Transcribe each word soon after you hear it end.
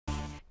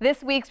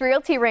This week's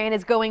Realty Rant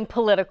is going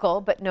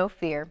political, but no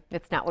fear,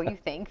 it's not what you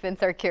think.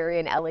 Vince Arcuri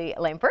and Ellie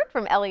Lampert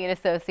from Ellie &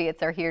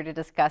 Associates are here to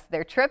discuss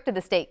their trip to the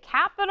state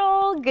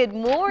capitol. Good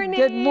morning.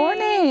 Good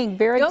morning.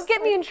 Don't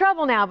get me in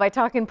trouble now by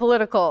talking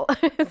political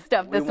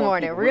stuff this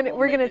morning.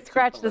 We're gonna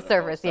scratch the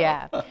surface. So.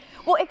 Yeah.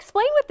 Well,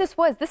 explain what this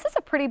was. This is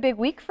a pretty big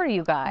week for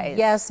you guys.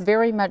 Yes,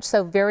 very much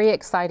so. Very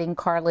exciting,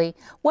 Carly.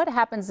 What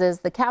happens is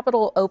the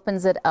Capitol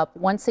opens it up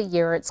once a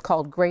year. It's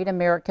called Great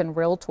American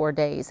Realtor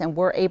Days, and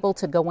we're able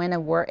to go in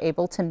and we're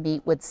able to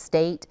meet with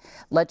state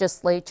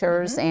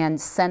legislatures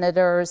and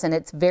senators, and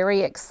it's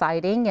very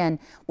exciting. And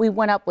we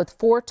went up with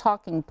 4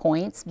 talking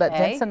points, but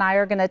Vince and I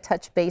are going to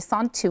touch base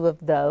on 2 of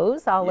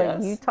those. I'll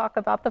let you talk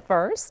about the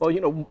first. Well,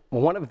 you know,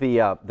 one of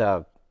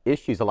the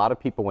issues, a lot of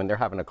people when they're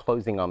having a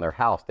closing on their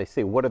house, they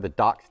say, what are the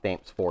doc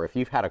stamps for? If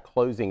you've had a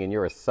closing and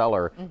you're a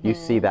seller, you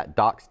see that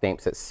doc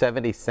stamps at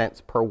 70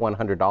 cents per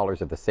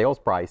 $100 of the sales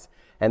price,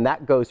 and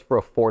that goes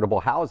for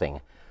affordable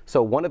housing.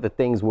 So one of the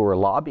things we were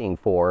lobbying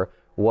for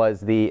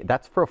was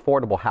that's for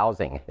affordable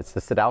housing. It's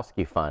the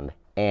Sadowski Fund,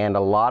 and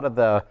a lot of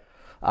the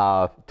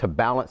to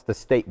balance the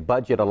state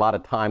budget, a lot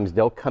of times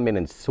they'll come in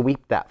and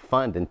sweep that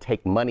fund and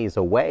take monies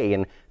away,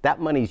 and that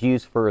money's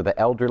used for the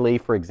elderly,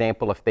 for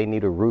example, if they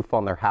need a roof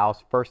on their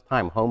house,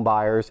 first-time home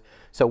buyers.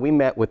 So we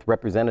met with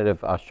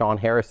Representative Sean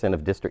Harrison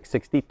of District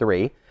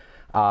 63.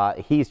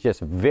 He's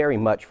just very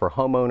much for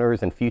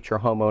homeowners and future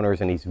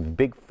homeowners, and he's a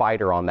big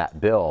fighter on that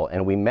bill.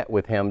 And we met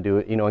with him to,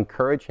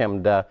 encourage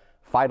him to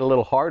fight a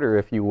little harder,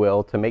 if you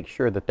will, to make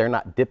sure that they're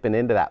not dipping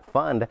into that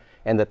fund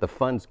and that the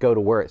funds go to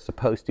where it's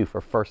supposed to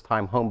for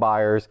first-time home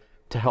buyers,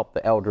 to help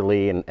the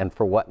elderly and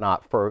for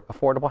whatnot, for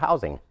affordable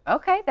housing.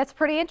 Okay, that's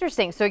pretty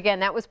interesting. So again,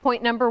 that was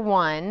point number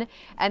 1.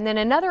 And then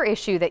another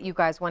issue that you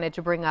guys wanted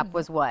to bring up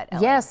was what,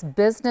 Ellie? Yes,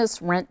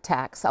 business rent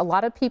tax. A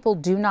lot of people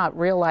do not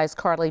realize,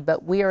 Carly,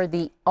 but we are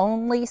the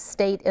only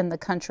state in the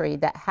country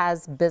that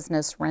has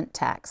business rent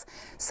tax.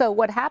 So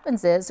what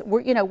happens is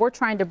we're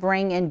trying to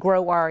bring and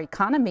grow our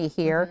economy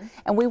here,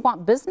 and we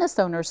want business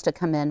owners to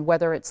come in,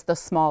 whether it's the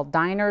small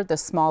diner, the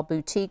small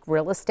boutique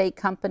real estate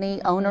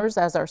company owners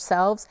as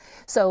ourselves.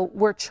 So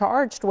we're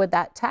charged with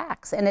that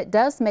tax, and it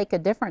does make a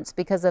difference,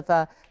 because if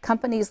a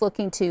company is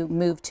looking to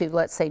move to,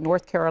 let's say,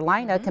 North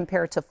Carolina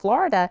compared to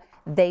Florida,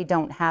 they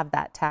don't have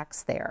that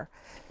tax there.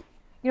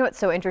 You know what's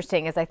so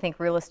interesting is I think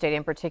real estate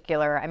in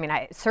particular, I mean,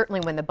 certainly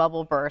when the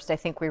bubble burst, I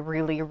think we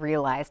really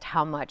realized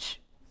how much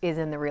is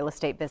in the real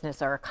estate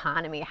business, our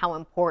economy, how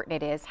important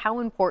it is. How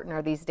important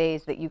are these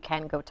days that you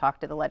can go talk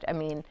to the I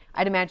mean,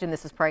 I'd imagine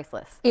this is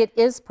priceless. It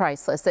is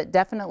priceless. It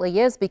definitely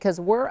is, because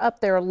we're up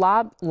there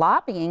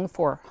lobbying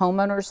for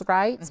homeowners'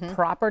 rights,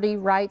 property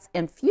rights,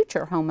 and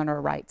future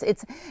homeowner rights.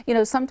 It's,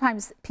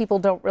 sometimes people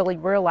don't really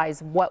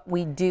realize what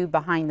we do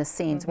behind the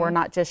scenes. We're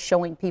not just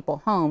showing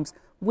people homes.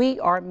 We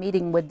are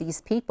meeting with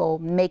these people,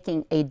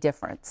 making a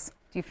difference.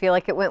 Do you feel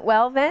like it went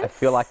well, Vince? I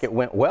feel like it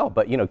went well,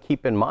 but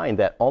keep in mind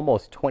that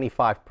almost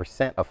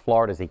 25% of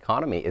Florida's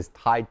economy is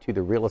tied to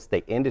the real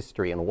estate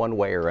industry in one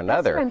way or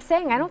another. That's what I'm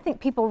saying. I don't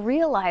think people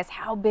realize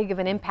how big of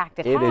an impact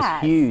it has. It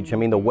is huge. I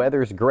mean, the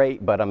weather's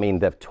great, but I mean,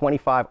 the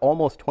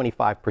almost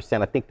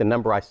 25%, I think the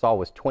number I saw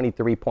was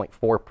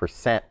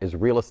 23.4% is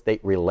real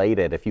estate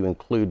related, if you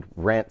include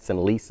rents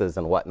and leases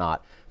and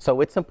whatnot. So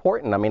it's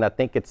important. I mean, I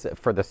think it's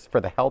for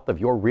the health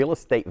of your real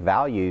estate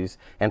values,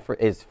 and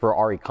for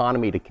our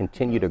economy to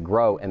continue to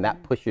grow, and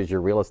that pushes your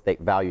real estate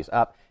values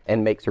up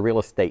and makes real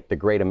estate the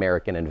great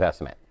American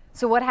investment.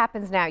 So what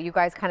happens now? You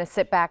guys kind of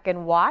sit back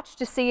and watch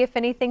to see if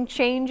anything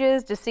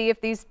changes, to see if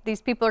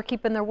these people are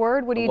keeping their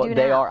word? What do you do now?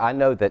 They are. I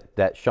know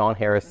that Sean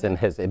Harrison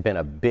has been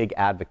a big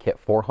advocate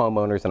for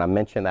homeowners, and I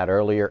mentioned that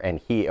earlier, and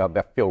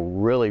I feel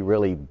really,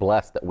 really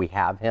blessed that we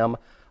have him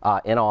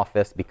in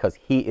office, because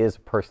he is a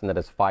person that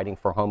is fighting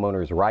for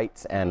homeowners'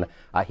 rights, and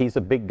he's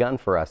a big gun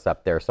for us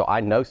up there. So I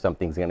know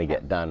something's going to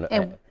get done.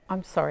 And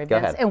I'm sorry,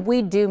 Vince. And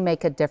we do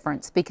make a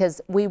difference,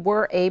 because we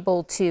were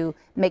able to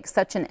make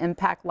such an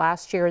impact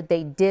last year.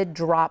 They did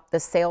drop the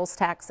sales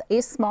tax,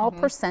 a small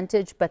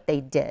percentage, but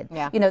they did.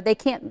 Yeah. They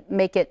can't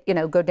make it,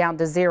 go down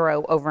to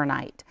 0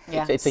 overnight.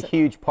 Yeah. It's a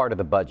huge part of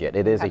the budget.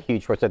 It is a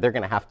huge part, so they're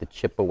going to have to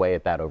chip away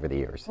at that over the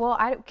years. Well,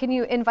 can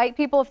you invite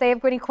people, if they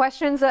have any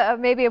questions,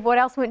 maybe of what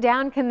else went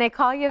down? Can they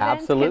call you,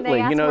 Vince? Absolutely.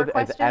 Can they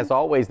ask as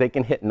always, they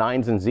can hit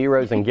 9s and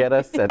 0s and get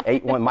us at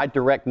 81. My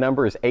direct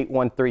number is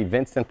 813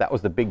 Vincent. That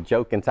was the big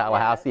joke in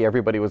Tallahassee.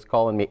 Everybody was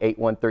calling me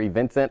 813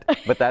 Vincent,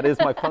 but that is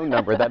my phone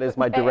number. That is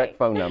my direct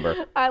phone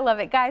number. I love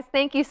it. Guys,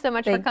 thank you so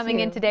much for coming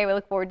in today. We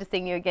look forward to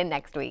seeing you again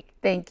next week.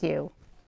 Thank you.